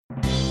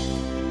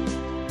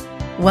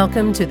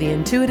Welcome to the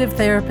Intuitive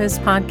Therapist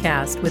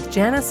Podcast with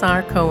Janis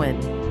Cohen,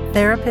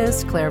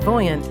 therapist,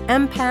 clairvoyant,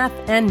 empath,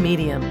 and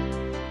medium.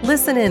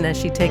 Listen in as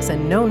she takes a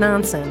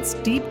no-nonsense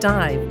deep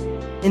dive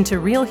into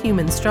real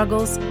human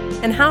struggles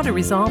and how to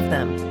resolve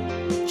them.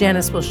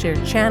 Janis will share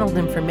channeled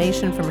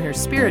information from her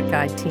spirit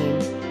guide team,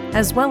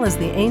 as well as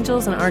the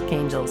angels and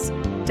archangels,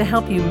 to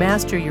help you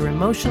master your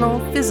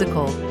emotional,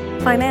 physical,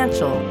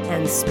 financial,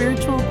 and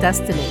spiritual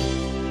destiny.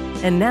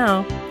 And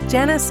now,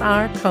 Janis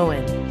R.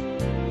 Cohen.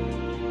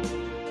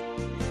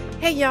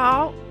 Hey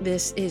y'all,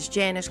 this is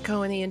Janis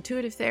Cohen, the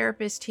Intuitive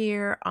Therapist,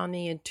 here on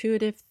the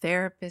Intuitive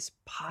Therapist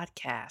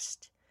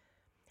Podcast.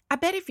 I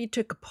bet if you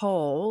took a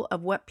poll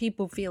of what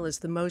people feel is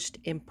the most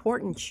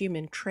important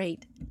human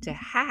trait to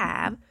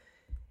have,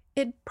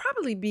 you'd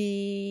probably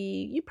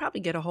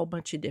get a whole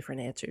bunch of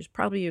different answers,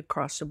 probably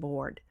across the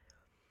board.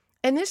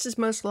 And this is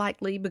most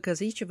likely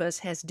because each of us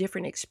has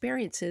different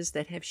experiences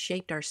that have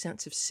shaped our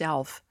sense of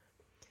self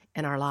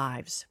and our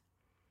lives.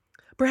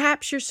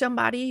 Perhaps you're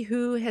somebody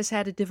who has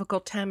had a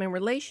difficult time in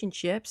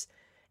relationships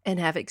and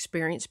have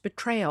experienced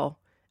betrayal,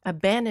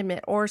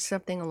 abandonment, or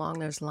something along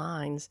those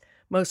lines.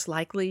 Most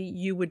likely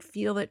you would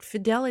feel that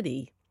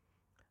fidelity,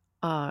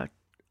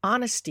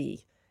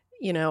 honesty,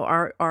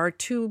 are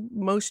two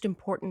most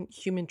important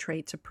human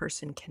traits a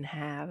person can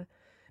have.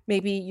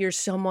 Maybe you're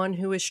someone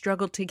who has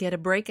struggled to get a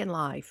break in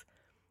life,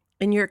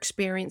 and your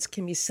experience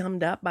can be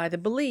summed up by the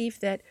belief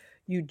that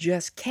you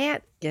just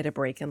can't get a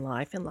break in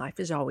life, and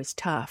life is always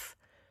tough.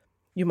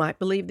 You might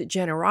believe that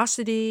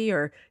generosity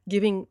or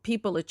giving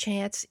people a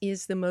chance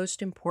is the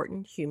most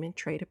important human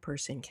trait a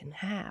person can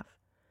have.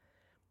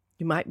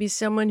 You might be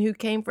someone who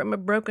came from a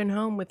broken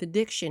home with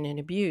addiction and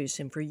abuse,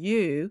 and for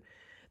you,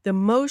 the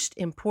most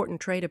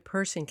important trait a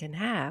person can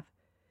have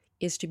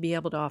is to be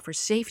able to offer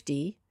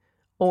safety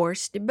or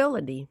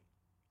stability.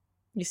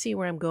 You see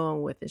where I'm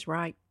going with this,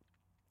 right?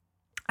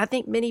 I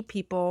think many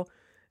people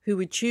who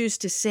would choose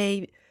to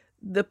say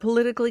the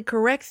politically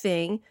correct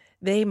thing,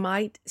 they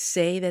might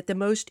say that the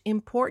most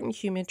important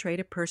human trait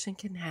a person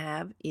can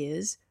have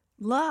is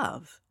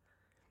love.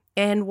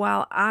 And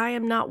while I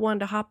am not one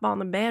to hop on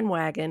the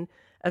bandwagon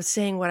of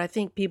saying what I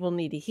think people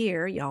need to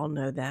hear, y'all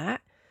know that,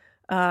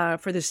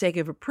 for the sake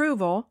of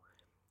approval,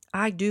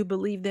 I do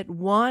believe that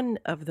one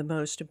of the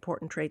most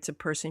important traits a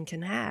person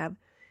can have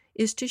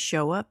is to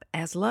show up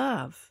as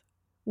love,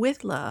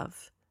 with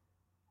love,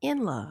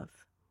 in love.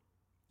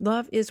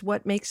 Love is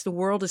what makes the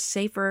world a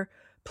safer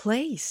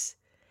place,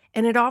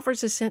 and it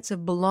offers a sense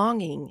of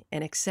belonging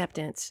and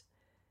acceptance,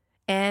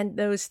 and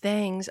those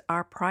things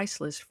are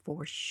priceless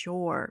for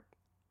sure.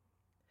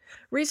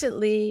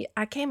 Recently,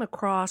 I came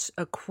across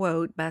a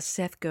quote by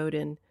Seth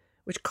Godin,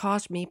 which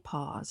caused me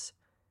pause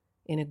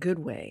in a good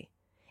way,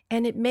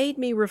 and it made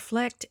me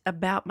reflect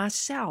about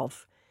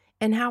myself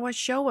and how I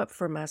show up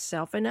for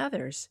myself and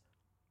others.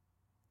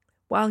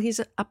 While he's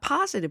a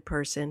positive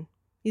person,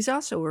 he's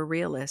also a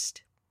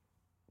realist,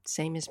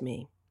 same as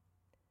me.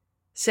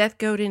 Seth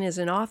Godin is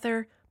an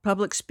author,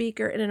 public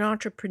speaker, and an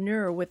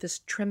entrepreneur with this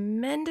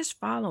tremendous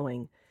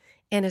following,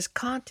 and his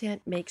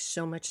content makes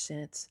so much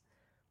sense.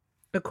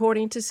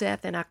 According to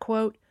Seth, and I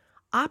quote,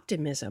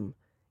 "Optimism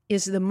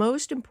is the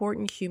most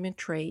important human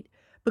trait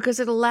because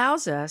it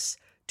allows us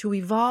to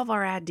evolve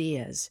our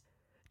ideas,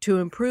 to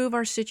improve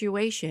our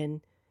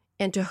situation,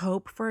 and to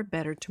hope for a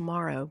better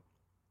tomorrow."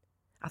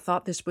 I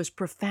thought this was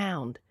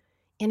profound,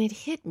 and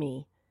it hit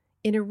me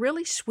in a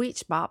really sweet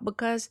spot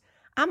because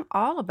I'm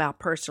all about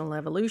personal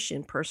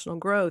evolution, personal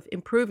growth,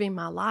 improving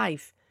my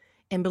life,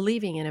 and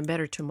believing in a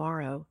better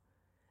tomorrow.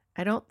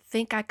 I don't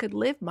think I could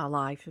live my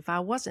life if I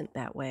wasn't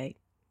that way.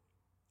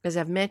 As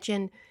I've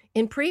mentioned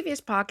in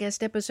previous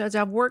podcast episodes,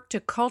 I've worked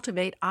to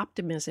cultivate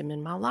optimism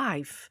in my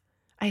life.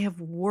 I have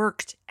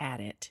worked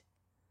at it.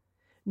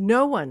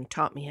 No one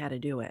taught me how to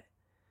do it,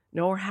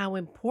 nor how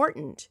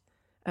important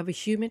of a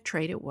human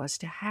trait it was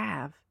to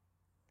have.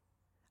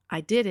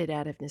 I did it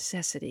out of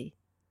necessity.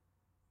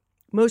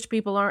 Most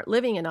people aren't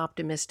living an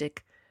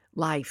optimistic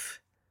life.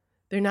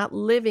 They're not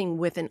living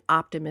with an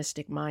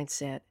optimistic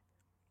mindset.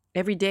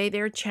 Every day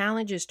there are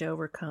challenges to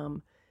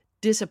overcome,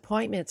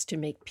 disappointments to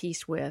make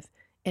peace with,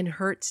 and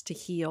hurts to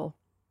heal.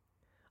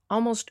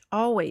 Almost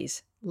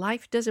always,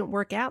 life doesn't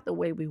work out the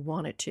way we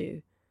want it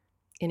to.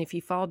 And if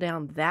you fall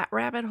down that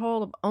rabbit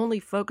hole of only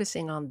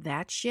focusing on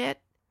that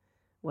shit,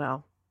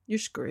 well, you're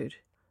screwed.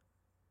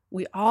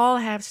 We all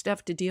have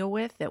stuff to deal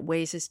with that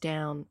weighs us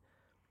down.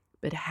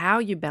 But how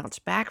you bounce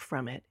back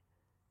from it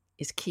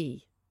is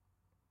key.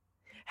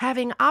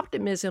 Having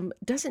optimism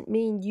doesn't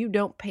mean you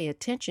don't pay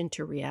attention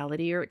to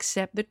reality or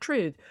accept the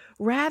truth.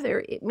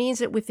 Rather, it means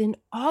that within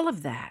all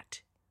of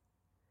that,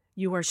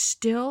 you are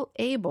still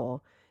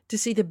able to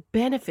see the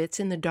benefits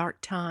in the dark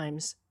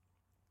times,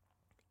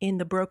 in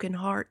the broken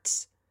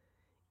hearts,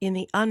 in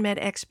the unmet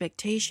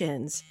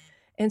expectations,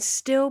 and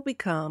still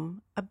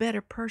become a better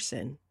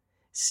person,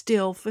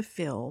 still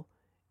fulfill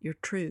your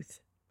truth.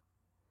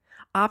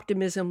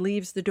 Optimism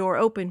leaves the door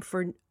open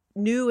for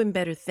new and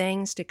better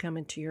things to come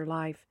into your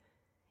life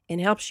and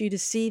helps you to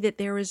see that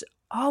there is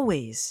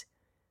always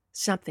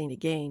something to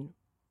gain.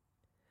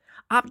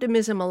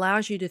 Optimism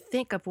allows you to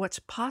think of what's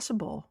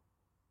possible,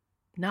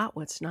 not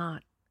what's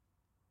not.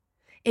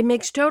 It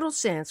makes total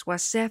sense why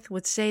Seth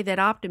would say that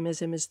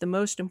optimism is the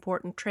most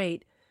important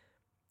trait.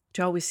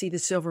 To always see the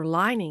silver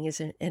lining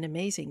is an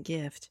amazing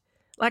gift.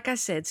 Like I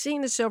said, seeing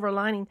the silver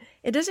lining,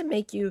 it doesn't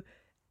make you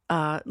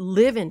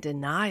live in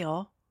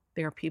denial.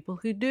 There are people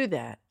who do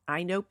that.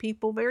 I know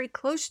people very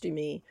close to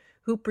me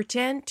who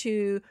pretend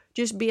to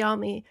just be on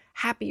the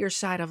happier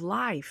side of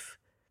life,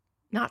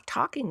 not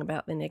talking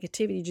about the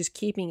negativity, just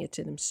keeping it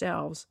to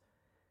themselves.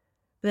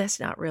 But that's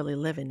not really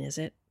living, is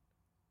it?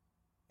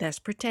 That's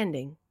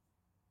pretending.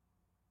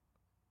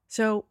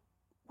 So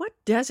what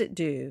does it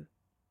do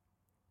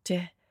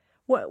to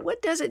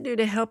what does it do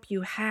to help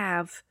you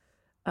have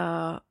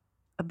a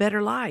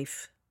better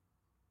life?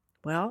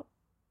 Well,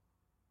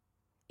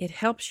 it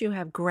helps you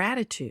have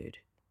gratitude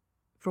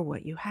for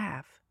what you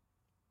have.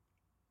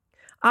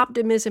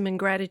 Optimism and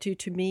gratitude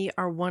to me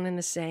are one and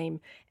the same,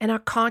 and I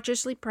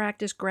consciously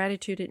practice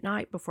gratitude at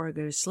night before I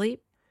go to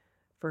sleep.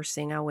 First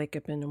thing I wake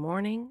up in the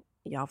morning,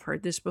 y'all have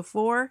heard this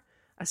before,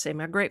 I say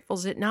my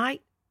gratefuls at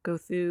night, go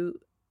through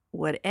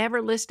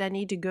whatever list I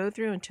need to go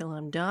through until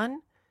I'm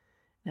done.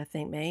 And I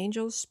thank my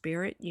angels,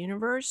 spirit,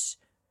 universe,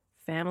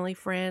 family,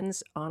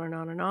 friends, on and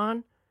on and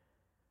on.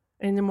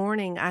 In the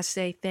morning, I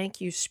say, thank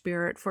you,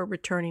 Spirit, for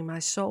returning my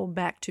soul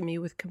back to me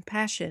with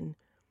compassion.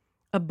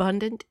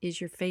 Abundant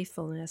is your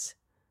faithfulness.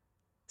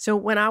 So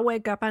when I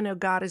wake up, I know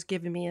God has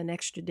given me an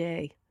extra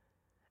day,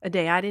 a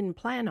day I didn't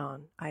plan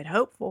on. I'd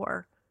hoped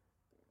for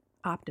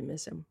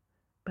optimism,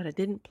 but I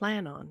didn't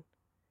plan on.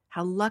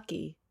 How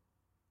lucky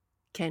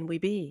can we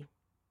be?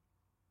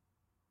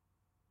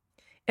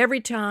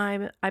 Every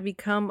time I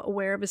become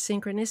aware of a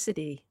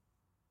synchronicity,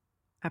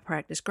 I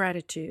practice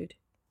gratitude.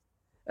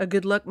 A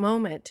good luck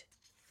moment,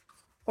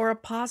 or a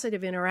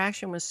positive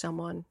interaction with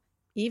someone,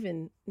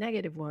 even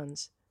negative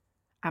ones,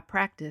 I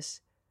practice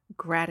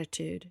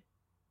gratitude.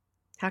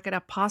 How could I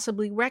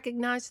possibly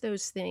recognize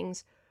those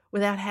things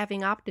without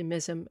having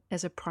optimism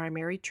as a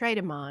primary trait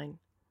of mine?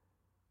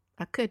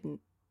 I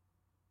couldn't.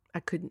 I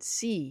couldn't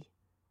see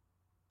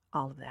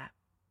all of that.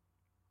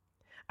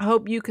 I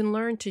hope you can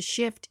learn to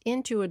shift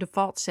into a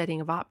default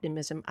setting of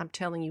optimism. I'm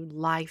telling you,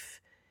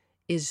 life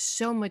is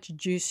so much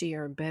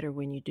juicier and better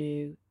when you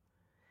do.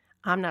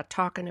 I'm not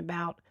talking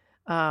about,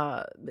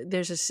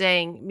 there's a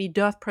saying, me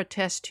doth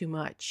protest too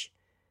much.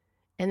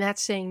 And that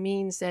saying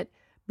means that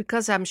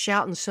because I'm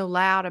shouting so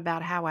loud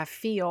about how I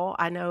feel,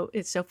 I know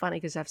it's so funny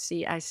because I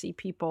see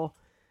people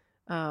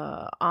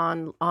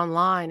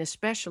online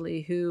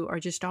especially who are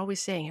just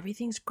always saying,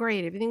 everything's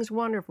great, everything's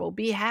wonderful,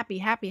 be happy,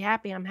 happy,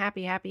 happy, I'm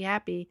happy, happy,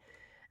 happy.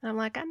 And I'm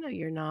like, I know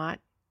you're not.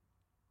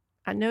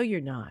 I know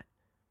you're not.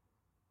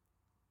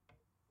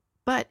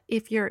 But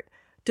if your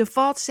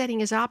default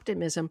setting is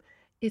optimism,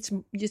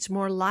 it's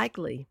more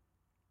likely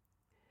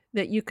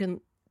that you can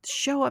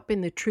show up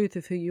in the truth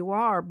of who you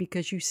are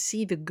because you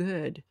see the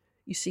good.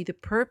 You see the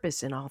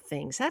purpose in all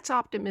things. That's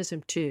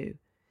optimism too.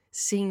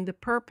 Seeing the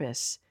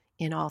purpose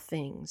in all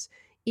things.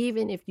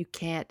 Even if you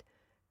can't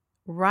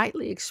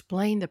rightly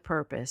explain the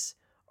purpose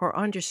or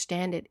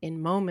understand it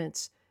in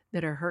moments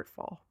that are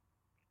hurtful.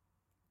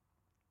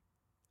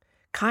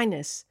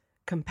 Kindness,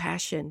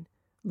 compassion,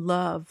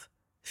 love,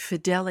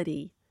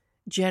 fidelity,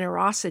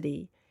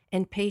 generosity,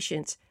 and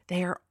patience,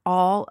 they are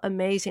all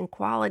amazing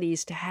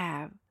qualities to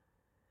have.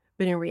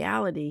 But in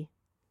reality,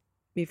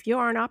 if you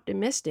aren't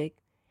optimistic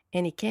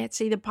and you can't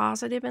see the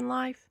positive in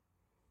life,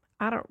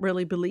 I don't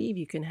really believe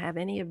you can have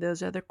any of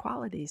those other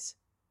qualities.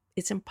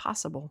 It's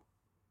impossible.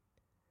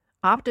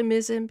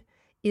 Optimism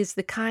is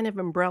the kind of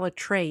umbrella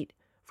trait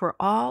for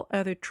all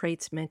other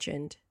traits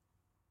mentioned.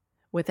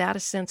 Without a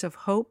sense of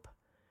hope,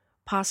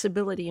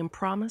 possibility, and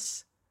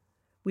promise,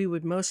 we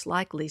would most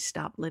likely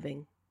stop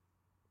living.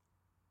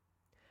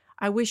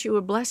 I wish you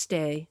a blessed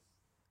day,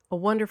 a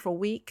wonderful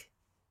week,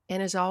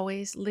 and as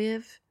always,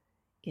 live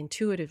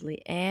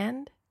intuitively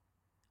and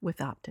with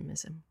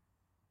optimism.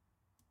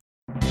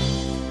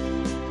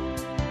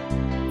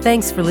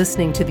 Thanks for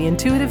listening to The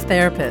Intuitive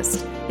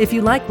Therapist. If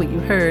you like what you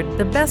heard,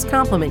 the best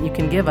compliment you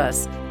can give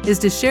us is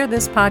to share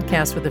this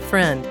podcast with a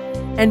friend.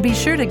 And be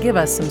sure to give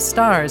us some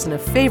stars and a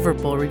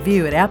favorable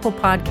review at Apple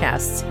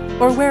Podcasts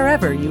or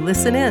wherever you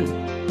listen in.